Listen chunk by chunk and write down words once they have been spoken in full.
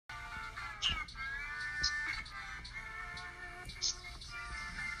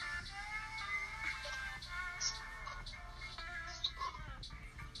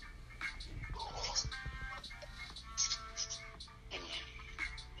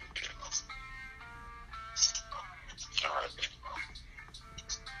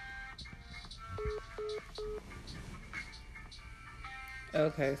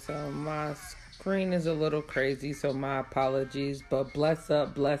Okay, so my screen is a little crazy, so my apologies. But bless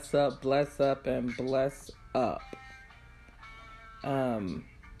up, bless up, bless up, and bless up. Um,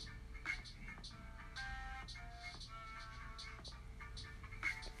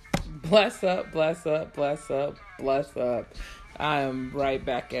 bless up, bless up, bless up, bless up. I am right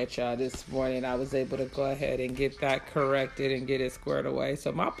back at y'all this morning. I was able to go ahead and get that corrected and get it squared away.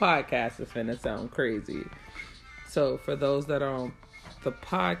 So my podcast is finna sound crazy. So for those that are on the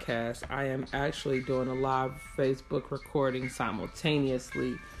podcast, I am actually doing a live Facebook recording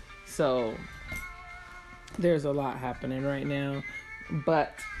simultaneously. So there's a lot happening right now.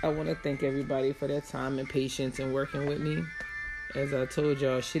 But I want to thank everybody for their time and patience in working with me. As I told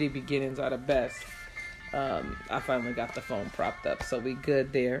y'all, shitty beginnings are the best. I finally got the phone propped up, so we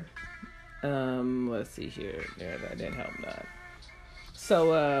good there. Let's see here. There, that didn't help none.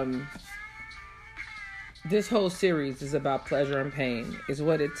 So, this whole series is about pleasure and pain. It's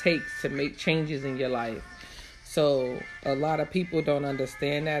what it takes to make changes in your life. So a lot of people don't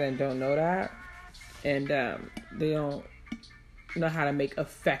understand that and don't know that. And they don't know how to make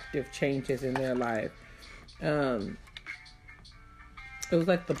effective changes in their life. It was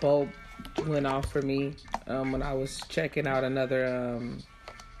like the bulb went off for me when I was checking out another,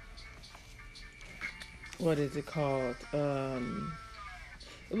 what is it called?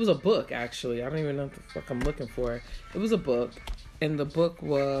 It was a book, actually. I don't even know what the fuck I'm looking for. It was a book, and the book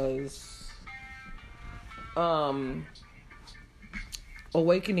was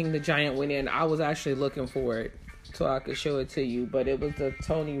Awakening the Giant Within. I was actually looking for it so I could show it to you, but it was the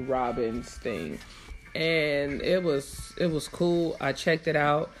Tony Robbins thing. And it was cool. I checked it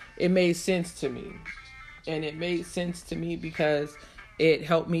out. It made sense to me. And it made sense to me because it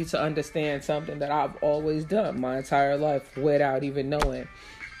helped me to understand something that I've always done my entire life without even knowing.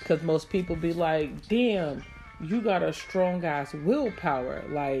 Because most people be like, damn, you got a strong ass willpower.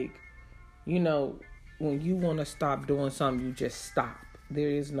 Like, you know, when you want to stop doing something, you just stop. There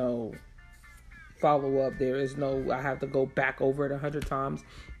is no follow up. There is no, I have to go back over it 100 times.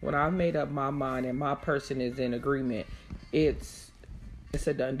 When I've made up my mind and my person is in agreement, it's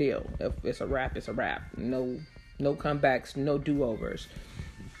a done deal. If it's a wrap, it's a wrap. No comebacks, no do-overs.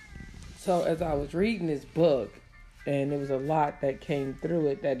 So as I was reading this book, and there was a lot that came through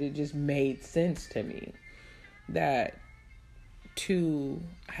it, that it just made sense to me that to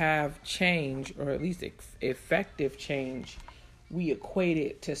have change, or at least effective change, we equate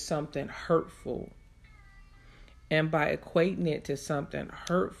it to something hurtful. And by equating it to something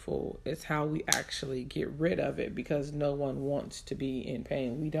hurtful is how we actually get rid of it, because no one wants to be in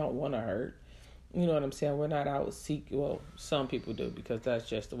pain. We don't want to hurt. You know what I'm saying? We're not out seeking. Well, some people do, because that's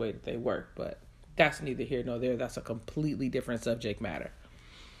just the way that they work. But that's neither here nor there. That's a completely different subject matter.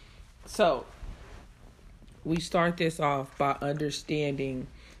 So we start this off by understanding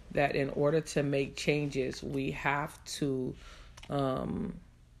that in order to make changes, we have to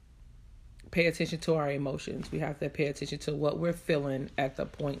pay attention to our emotions. We have to pay attention to what we're feeling at the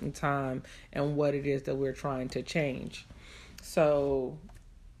point in time and what it is that we're trying to change. So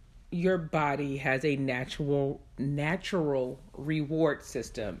your body has a natural reward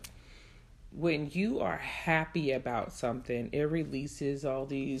system. When you are happy about something, it releases all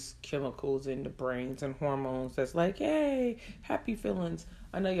these chemicals in the brains and hormones that's like, hey, happy feelings.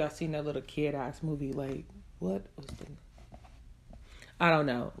 I know y'all seen that little kid-ass movie, like, what was the... I don't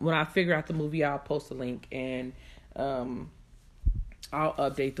know. When I figure out the movie, I'll post a link, and I'll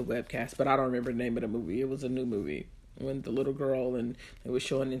update the webcast, but I don't remember the name of the movie. It was a new movie when the little girl, and it was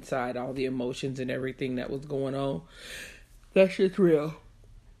showing inside all the emotions and everything that was going on. That shit's real.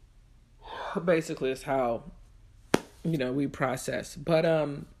 Basically, it's how, we process. But,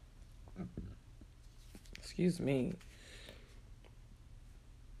 excuse me.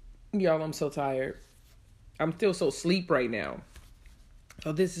 Y'all, I'm so tired. I'm still so asleep right now.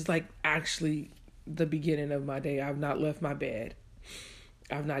 So this is like actually the beginning of my day. I've not left my bed.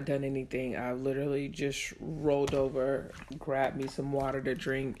 I've not done anything. I've literally just rolled over, grabbed me some water to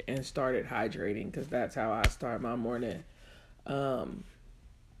drink, and started hydrating, because that's how I start my morning.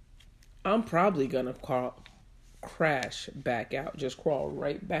 I'm probably going to crash back out, just crawl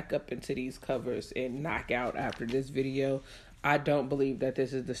right back up into these covers and knock out after this video. I don't believe that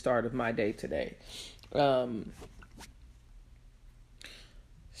this is the start of my day today.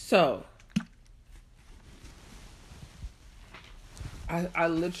 So, I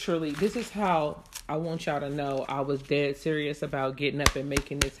literally, this is how I want y'all to know I was dead serious about getting up and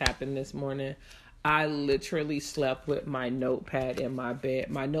making this happen this morning. I literally slept with my notepad in my bed,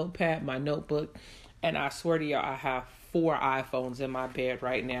 my notepad, my notebook, and I swear to y'all, I have 4 iPhones in my bed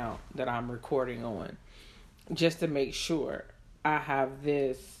right now that I'm recording on, just to make sure. I have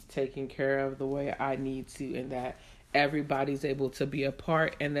this taken care of the way I need to, and that everybody's able to be a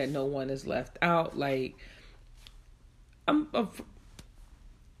part, and that no one is left out. Like,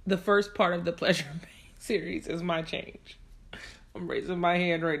 the first part of the Pleasure Pain series is my change. I'm raising my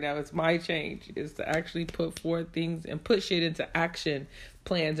hand right now. It's my change, is to actually put forth things and put shit into action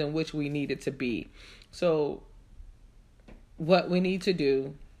plans in which we need it to be. So what we need to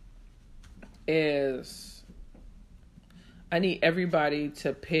do is, I need everybody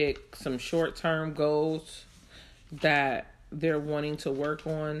to pick some short-term goals that they're wanting to work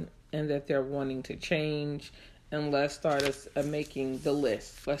on and that they're wanting to change. And let's start making the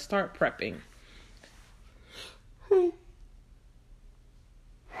list. Let's start prepping.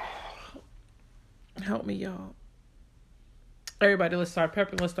 Help me, y'all. Everybody, let's start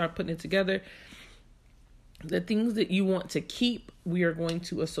prepping. Let's start putting it together. The things that you want to keep, we are going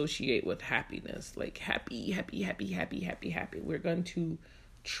to associate with happiness. Like happy. We're going to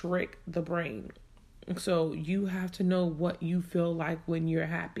trick the brain. So you have to know what you feel like when you're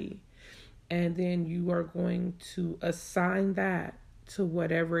happy. And then you are going to assign that to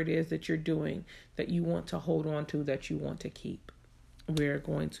whatever it is that you're doing that you want to hold on to, that you want to keep. We're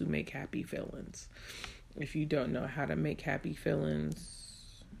going to make happy feelings. If you don't know how to make happy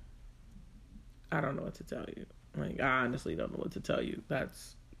feelings, I don't know what to tell you. Like, I honestly don't know what to tell you.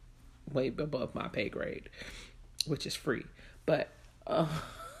 That's way above my pay grade, which is free. But you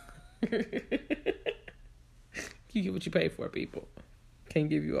get what you pay for, people. Can't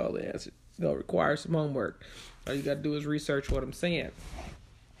give you all the answers. It's going to require some homework. All you got to do is research what I'm saying.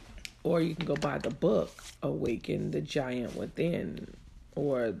 Or you can go buy the book, Awaken the Giant Within,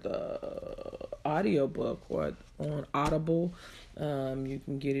 or the audiobook, or on Audible. You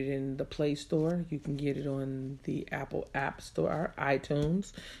can get it in the Play Store. You can get it on the Apple App Store,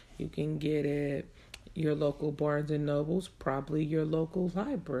 iTunes. You can get it your local Barnes and Nobles, probably your local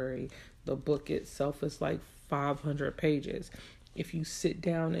library. The book itself is like 500 pages. If you sit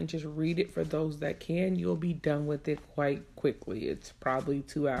down and just read it, for those that can, you'll be done with it quite quickly. It's probably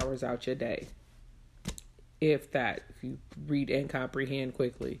 2 hours out your day. If that, if you read and comprehend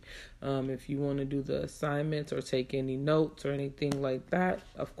quickly. If you want to do the assignments or take any notes or anything like that,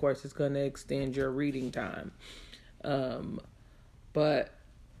 of course, it's going to extend your reading time. But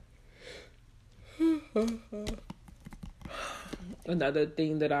another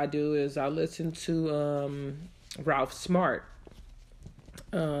thing that I do is I listen to Ralph Smart.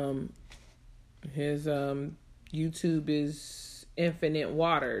 His YouTube is Infinite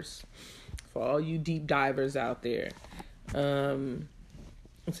Waters, for all you deep divers out there.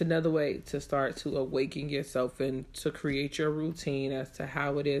 It's another way to start to awaken yourself and to create your routine as to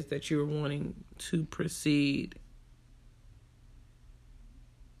how it is that you're wanting to proceed.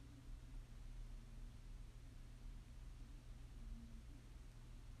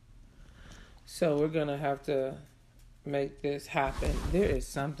 So we're going to have to make this happen. There is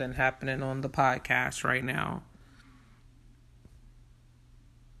something happening on the podcast right now.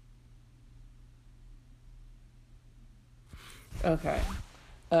 Okay.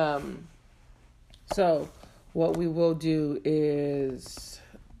 So what we will do is,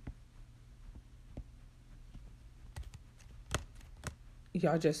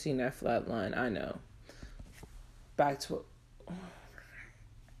 y'all just seen that flat line, I know. Back to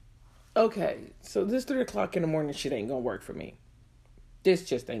okay, so this 3:00 in the morning shit ain't gonna work for me. This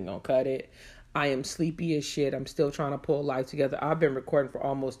just ain't gonna cut it. I am sleepy as shit. I'm still trying to pull life together. I've been recording for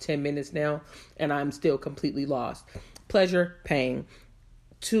almost 10 minutes now, and I'm still completely lost. Pleasure, pain.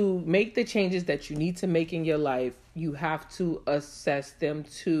 To make the changes that you need to make in your life, you have to assess them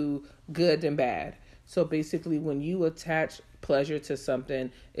to good and bad. So basically, when you attach pleasure to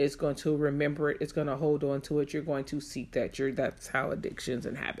something, it's going to remember it. It's going to hold on to it. You're going to seek that. That's how addictions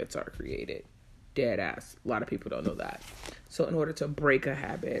and habits are created. Dead ass. A lot of people don't know that. So in order to break a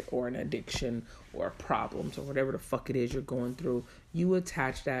habit or an addiction or problems or whatever the fuck it is you're going through, you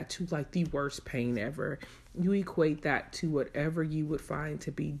attach that to like the worst pain ever. You equate that to whatever you would find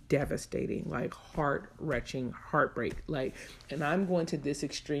to be devastating, like heart-wrenching, heartbreak. Like, and I'm going to this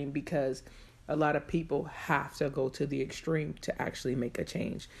extreme because a lot of people have to go to the extreme to actually make a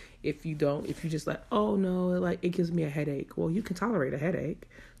change. If you just like, oh no, like it gives me a headache. Well, you can tolerate a headache.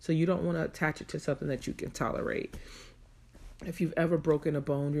 So you don't want to attach it to something that you can tolerate. If you've ever broken a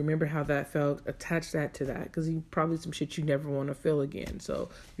bone, remember how that felt, attach that to that, because you probably some shit you never want to feel again. So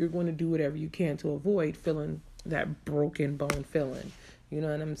you're going to do whatever you can to avoid feeling that broken bone feeling. You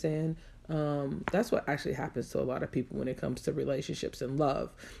know what I'm saying? That's what actually happens to a lot of people when it comes to relationships and love.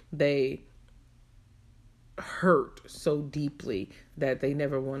 They hurt so deeply that they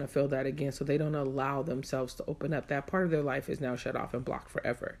never want to feel that again. So they don't allow themselves to open up. That part of their life is now shut off and blocked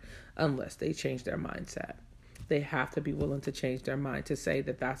forever unless they change their mindset. They have to be willing to change their mind to say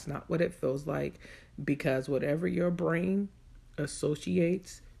that that's not what it feels like, because whatever your brain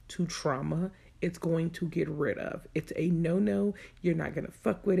associates to trauma, it's going to get rid of. It's a no. You're not going to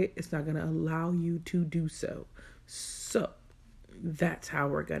fuck with it. It's not going to allow you to do so. So that's how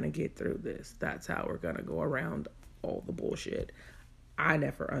we're going to get through this. That's how we're going to go around all the bullshit. I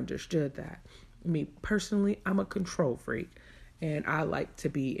never understood that. Me personally, I'm a control freak, and I like to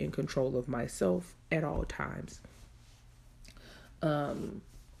be in control of myself at all times.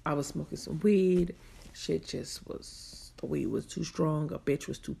 I was smoking some weed. Shit just was, the weed was too strong. A bitch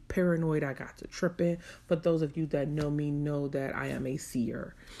was too paranoid. I got to tripping. For those of you that know me know that I am a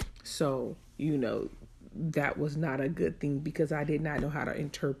seer. So, that was not a good thing because I did not know how to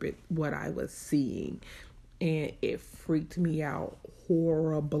interpret what I was seeing. And it freaked me out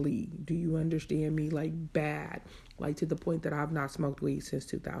horribly. Do you understand me? Like bad. Like to the point that I've not smoked weed since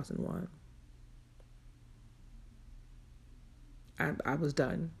 2001. I was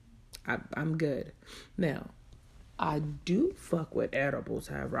done. I'm good. Now, I do fuck with edibles.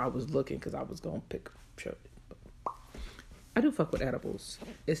 However, I was looking because I was going to pick up. I do fuck with edibles.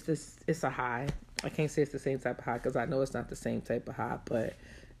 It's a high. I can't say it's the same type of high because I know it's not the same type of high, but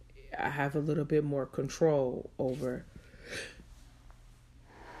I have a little bit more control over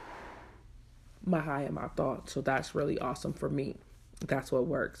my high and my thoughts. So that's really awesome for me. That's what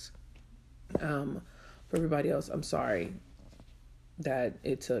works. For everybody else, I'm sorry that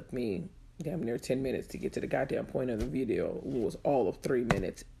it took me damn near 10 minutes to get to the goddamn point of the video. It was all of 3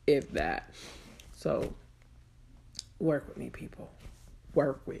 minutes, if that. So work with me, people.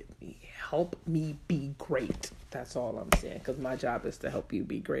 Work with me. Help me be great. That's all I'm saying, because my job is to help you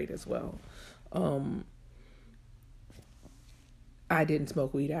be great as well. I didn't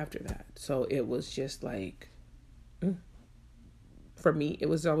smoke weed after that. So it was just like, for me, it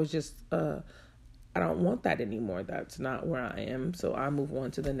was always just, I don't want that anymore. That's not where I am. So I move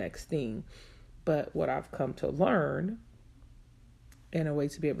on to the next thing. But what I've come to learn, and a way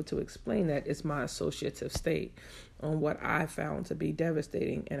to be able to explain that, is my associative state on what I found to be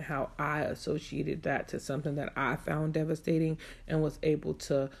devastating and how I associated that to something that I found devastating and was able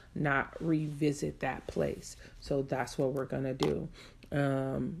to not revisit that place. So that's what we're going to do.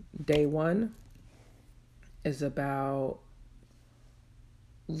 Day one is about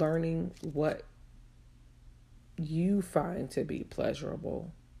learning what you find to be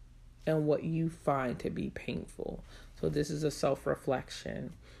pleasurable and what you find to be painful. So this is a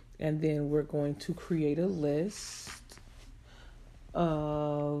self-reflection. And then we're going to create a list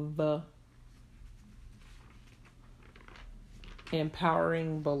of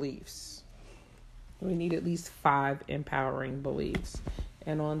empowering beliefs. We need at least 5 empowering beliefs.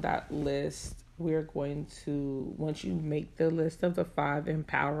 And on that list, we're going to, once you make the list of the 5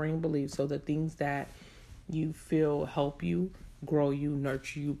 empowering beliefs, so the things that you feel help you, grow you,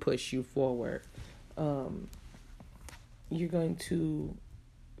 nurture you, push you forward, you're going to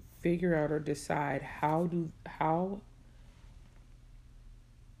figure out or decide how do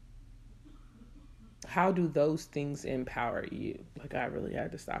those things empower you. Like, I really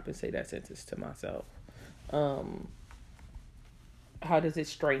had to stop and say that sentence to myself. How does it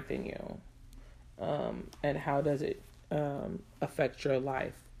strengthen you? And how does it affect your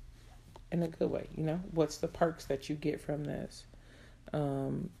life in a good way? What's the perks that you get from this?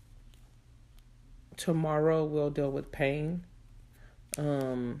 Tomorrow we'll deal with pain,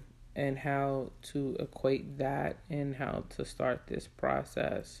 and how to equate that and how to start this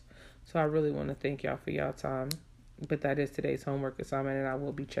process. So I really want to thank y'all for y'all time. But that is today's homework assignment, and I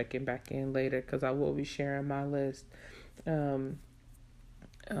will be checking back in later because I will be sharing my list on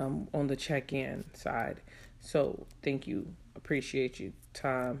the check-in side. So thank you. Appreciate you.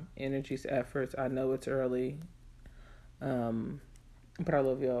 Time, energies, efforts. I know it's early, but I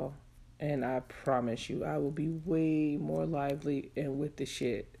love y'all. And I promise you, I will be way more lively and with the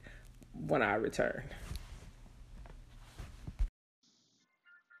shit when I return.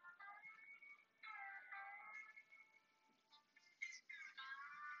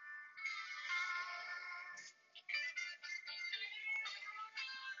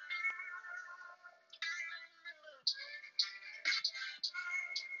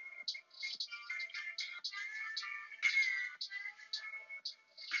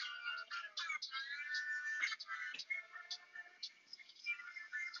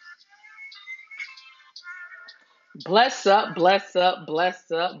 Bless up, bless up,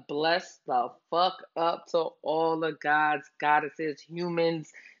 bless up, bless the fuck up to all the gods, goddesses,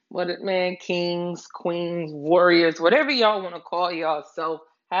 humans, man, kings, queens, warriors, whatever y'all want to call yourself,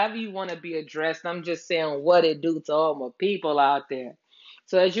 however you want to be addressed. I'm just saying what it do to all my people out there.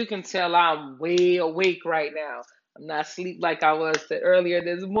 So as you can tell, I'm way awake right now. I'm not asleep like I was earlier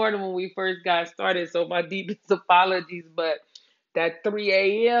this morning when we first got started. So my deepest apologies, but that 3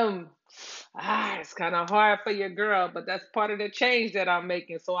 a.m. It's kind of hard for your girl, but that's part of the change that I'm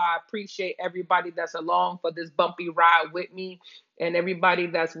making. So I appreciate everybody that's along for this bumpy ride with me and everybody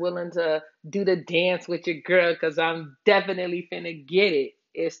that's willing to do the dance with your girl because I'm definitely finna get it.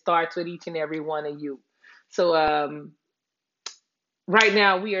 It starts with each and every one of you. So, right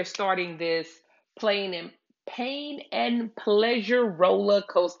now we are starting this plain and pain and pleasure roller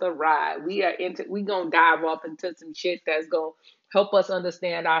coaster ride. We gonna dive off into some shit that's gonna help us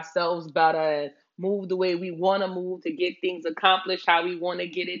understand ourselves better and move the way we want to move to get things accomplished how we want to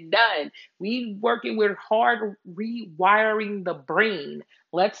get it done. We working with hard rewiring the brain.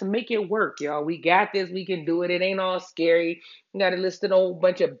 Let's make it work, y'all. We got this. We can do it. It ain't all scary. You got to listen a whole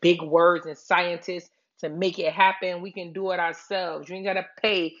bunch of big words and scientists to make it happen. We can do it ourselves. You ain't gotta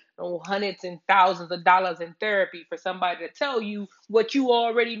pay no hundreds and thousands of dollars in therapy for somebody to tell you what you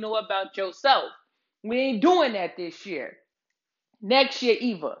already know about yourself. We ain't doing that this year. Next year,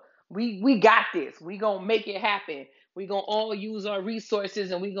 Eva, we got this. We gonna make it happen. We gonna all use our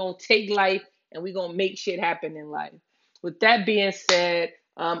resources and we gonna take life and we gonna make shit happen in life. With that being said,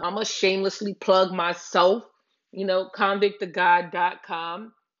 I'm gonna shamelessly plug myself.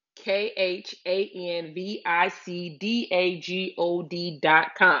 Convictogod.com,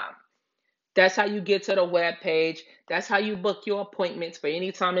 KHANVICDAGOD.com. That's how you get to the web page. That's how you book your appointments for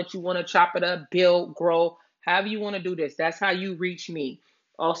any time that you want to chop it up, build, grow, however you want to do this. That's how you reach me.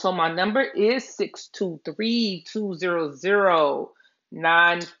 Also, my number is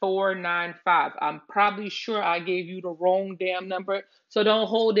 623-200-9495. I'm probably sure I gave you the wrong damn number, so don't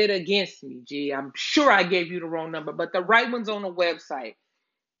hold it against me, G. I'm sure I gave you the wrong number, but the right one's on the website.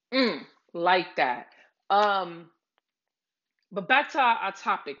 Like that. Um, but back to our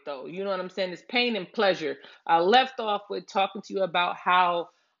topic, though, you know what I'm saying? It's pain and pleasure. I left off with talking to you about how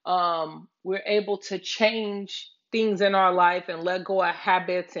we're able to change things in our life and let go of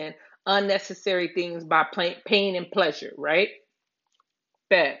habits and unnecessary things by pain and pleasure, right?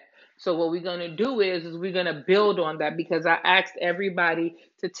 Bet. So what we're gonna do is we're gonna build on that because I asked everybody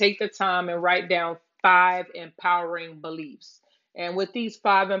to take the time and write down 5 empowering beliefs. And with these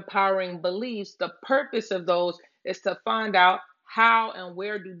 5 empowering beliefs, the purpose of those is to find out how and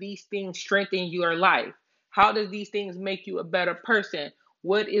where do these things strengthen your life? How does these things make you a better person?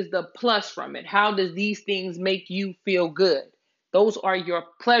 What is the plus from it? How does these things make you feel good? Those are your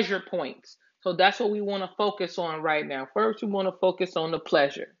pleasure points. So that's what we want to focus on right now. First, we want to focus on the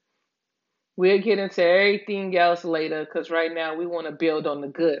pleasure. We'll get into everything else later because right now we want to build on the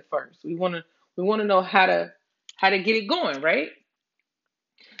good first. We want to know how to get it going, right?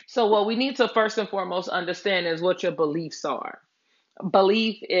 So what we need to first and foremost understand is what your beliefs are.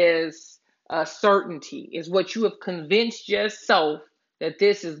 Belief is a certainty, is what you have convinced yourself that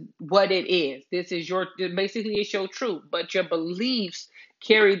this is what it is. This is basically it's your truth, but your beliefs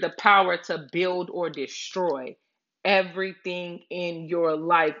carry the power to build or destroy. Everything in your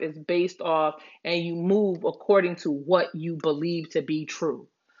life is based off and you move according to what you believe to be true.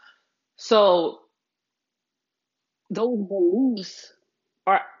 So those beliefs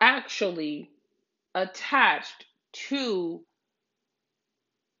are actually attached to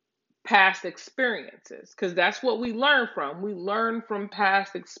past experiences because that's what we learn from. We learn from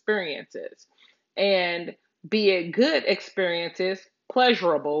past experiences. And be it good experiences,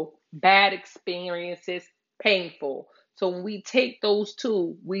 pleasurable, bad experiences, painful. So when we take those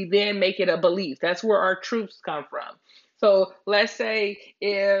two, we then make it a belief. That's where our truths come from. So let's say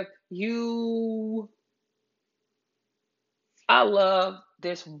if I love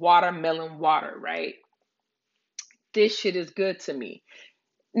this watermelon water, right? This shit is good to me.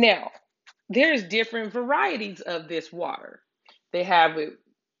 Now, there's different varieties of this water. They have it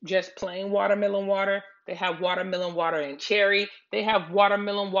just plain watermelon water. They have watermelon water and cherry. They have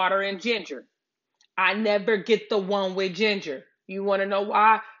watermelon water and ginger. I never get the one with ginger. You want to know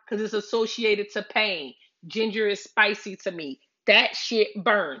why? Because it's associated to pain. Ginger is spicy to me. That shit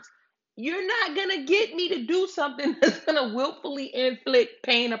burns. You're not going to get me to do something that's going to willfully inflict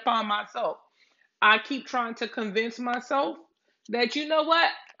pain upon myself. I keep trying to convince myself that you know what?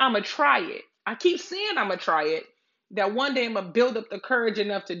 I'm gonna try it. I keep saying I'm gonna try it. That one day I'm gonna build up the courage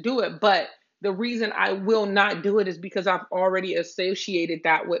enough to do it. But the reason I will not do it is because I've already associated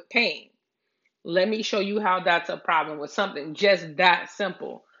that with pain. Let me show you how that's a problem with something just that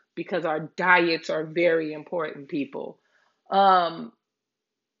simple. Because our diets are very important, people. Um,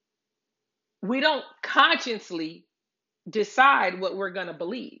 we don't consciously decide what we're going to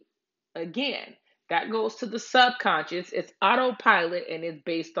believe. Again, that goes to the subconscious. It's autopilot and it's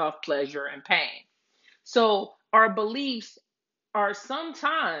based off pleasure and pain. So our beliefs are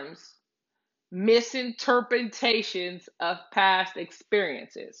sometimes misinterpretations of past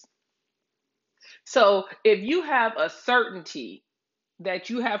experiences. So if you have a certainty that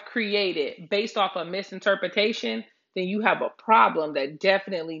you have created based off a misinterpretation, then you have a problem that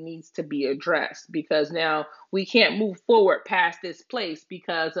definitely needs to be addressed, because now we can't move forward past this place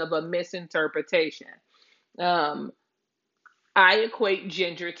because of a misinterpretation. Um, I equate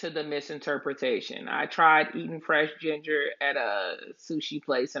ginger to the misinterpretation. I tried eating fresh ginger at a sushi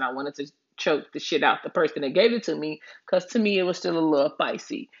place and I wanted to choke the shit out the person that gave it to me, because to me it was still a little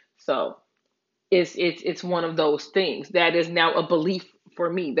spicy. So it's one of those things that is now a belief for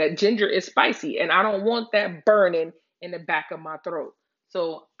me that ginger is spicy and I don't want that burning in the back of my throat.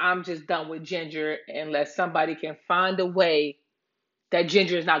 So I'm just done with ginger unless somebody can find a way that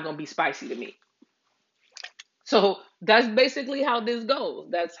ginger is not going to be spicy to me. So that's basically how this goes.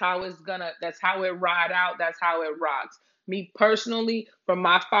 That's how it ride out. That's how it rocks. Me personally, from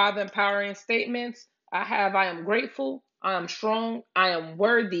my five empowering statements, I am grateful, I am strong, I am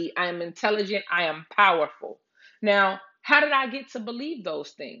worthy, I am intelligent, I am powerful. Now, how did I get to believe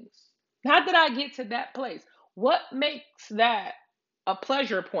those things? How did I get to that place? What makes that a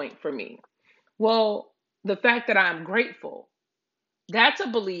pleasure point for me? Well, the fact that I'm grateful, that's a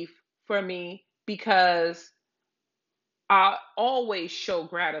belief for me because I always show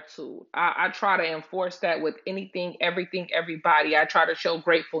gratitude. I try to enforce that with anything, everything, everybody. I try to show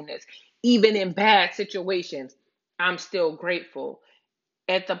gratefulness. Even in bad situations, I'm still grateful.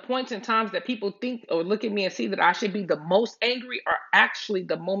 At the points and times that people think or look at me and see that I should be the most angry are actually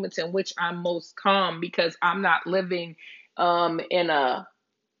the moments in which I'm most calm, because I'm not living in a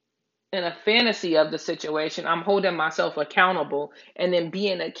fantasy of the situation. I'm holding myself accountable. And then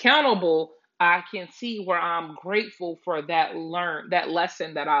being accountable, I can see where I'm grateful for that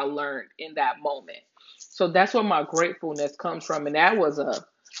lesson that I learned in that moment. So that's where my gratefulness comes from. And that was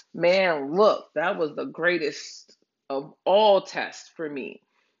that was the greatest of all tests for me.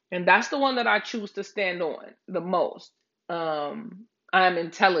 And that's the one that I choose to stand on the most. I'm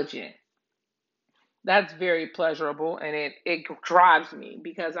intelligent. That's very pleasurable, and it drives me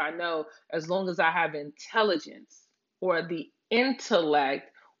because I know as long as I have intelligence or the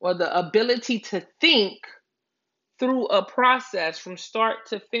intellect or the ability to think through a process from start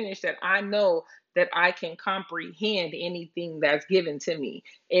to finish, that I know that I can comprehend anything that's given to me.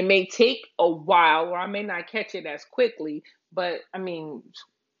 It may take a while or I may not catch it as quickly, but I mean,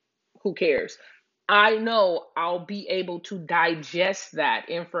 who cares? I know I'll be able to digest that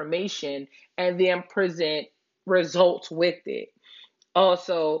information and then present results with it.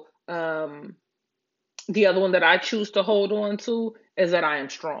 Also, the other one that I choose to hold on to is that I am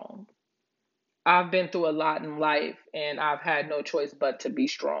strong. I've been through a lot in life and I've had no choice but to be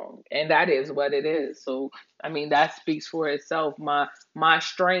strong. And that is what it is. So, I mean, that speaks for itself. My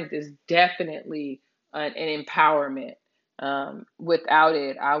strength is definitely an empowerment. Without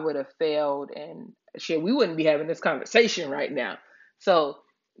it, I would have failed and shit, we wouldn't be having this conversation right now. So,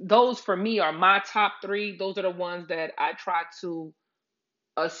 those for me are my top three. Those are the ones that I try to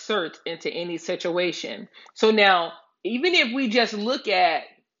assert into any situation. So now, even if we just look at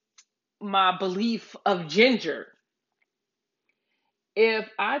my belief of ginger, if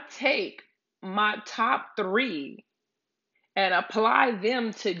I take my top three and apply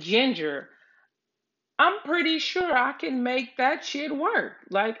them to ginger, I'm pretty sure I can make that shit work.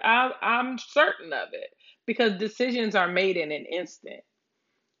 Like I'm certain of it, because decisions are made in an instant.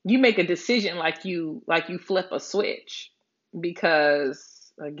 You make a decision like you flip a switch,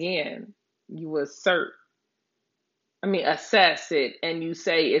 because again, you assert assess it and you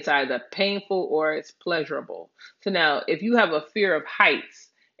say it's either painful or it's pleasurable. So now, if you have a fear of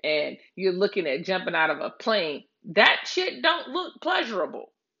heights and you're looking at jumping out of a plane, that shit don't look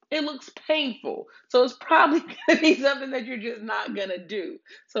pleasurable. It looks painful. So it's probably gonna be something that you're just not gonna do.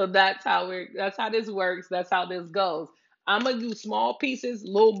 So that's how this works. That's how this goes. I'm gonna do small pieces,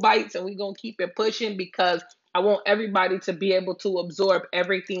 little bites, and we're gonna keep it pushing because I want everybody to be able to absorb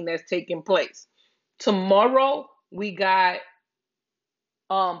everything that's taking place. Tomorrow we got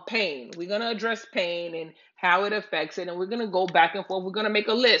pain. We're gonna address pain and how it affects it, and we're gonna go back and forth. We're gonna make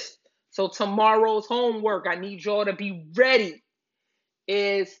a list. So tomorrow's homework, I need y'all to be ready,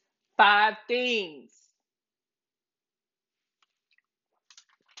 is 5 things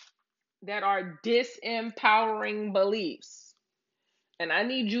that are disempowering beliefs. And I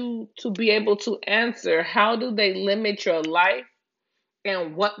need you to be able to answer, how do they limit your life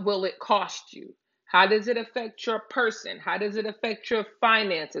And what will it cost you? How does it affect your person? How does it affect your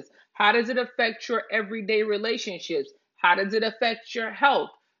finances? How does it affect your everyday relationships? How does it affect your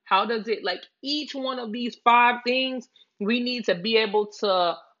health? How does it, like, each one of these five things, we need to be able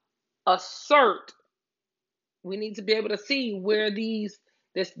to assert, we need to be able to see where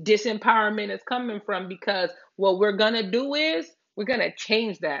this disempowerment is coming from, because what we're going to do is we're going to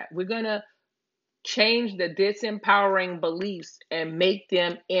change that. We're going to change the disempowering beliefs and make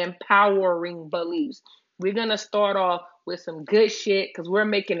them empowering beliefs. We're going to start off with some good shit because we're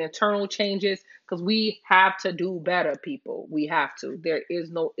making internal changes, because we have to do better, people. We have to. There is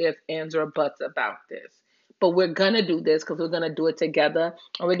no ifs, ands, or buts about this. But we're going to do this because we're going to do it together,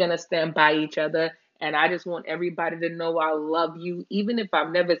 and we're going to stand by each other. And I just want everybody to know I love you, even if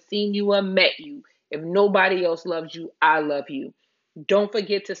I've never seen you or met you. If nobody else loves you, I love you. Don't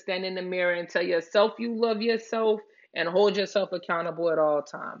forget to stand in the mirror and tell yourself you love yourself, and hold yourself accountable at all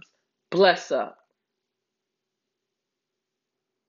times. Bless up.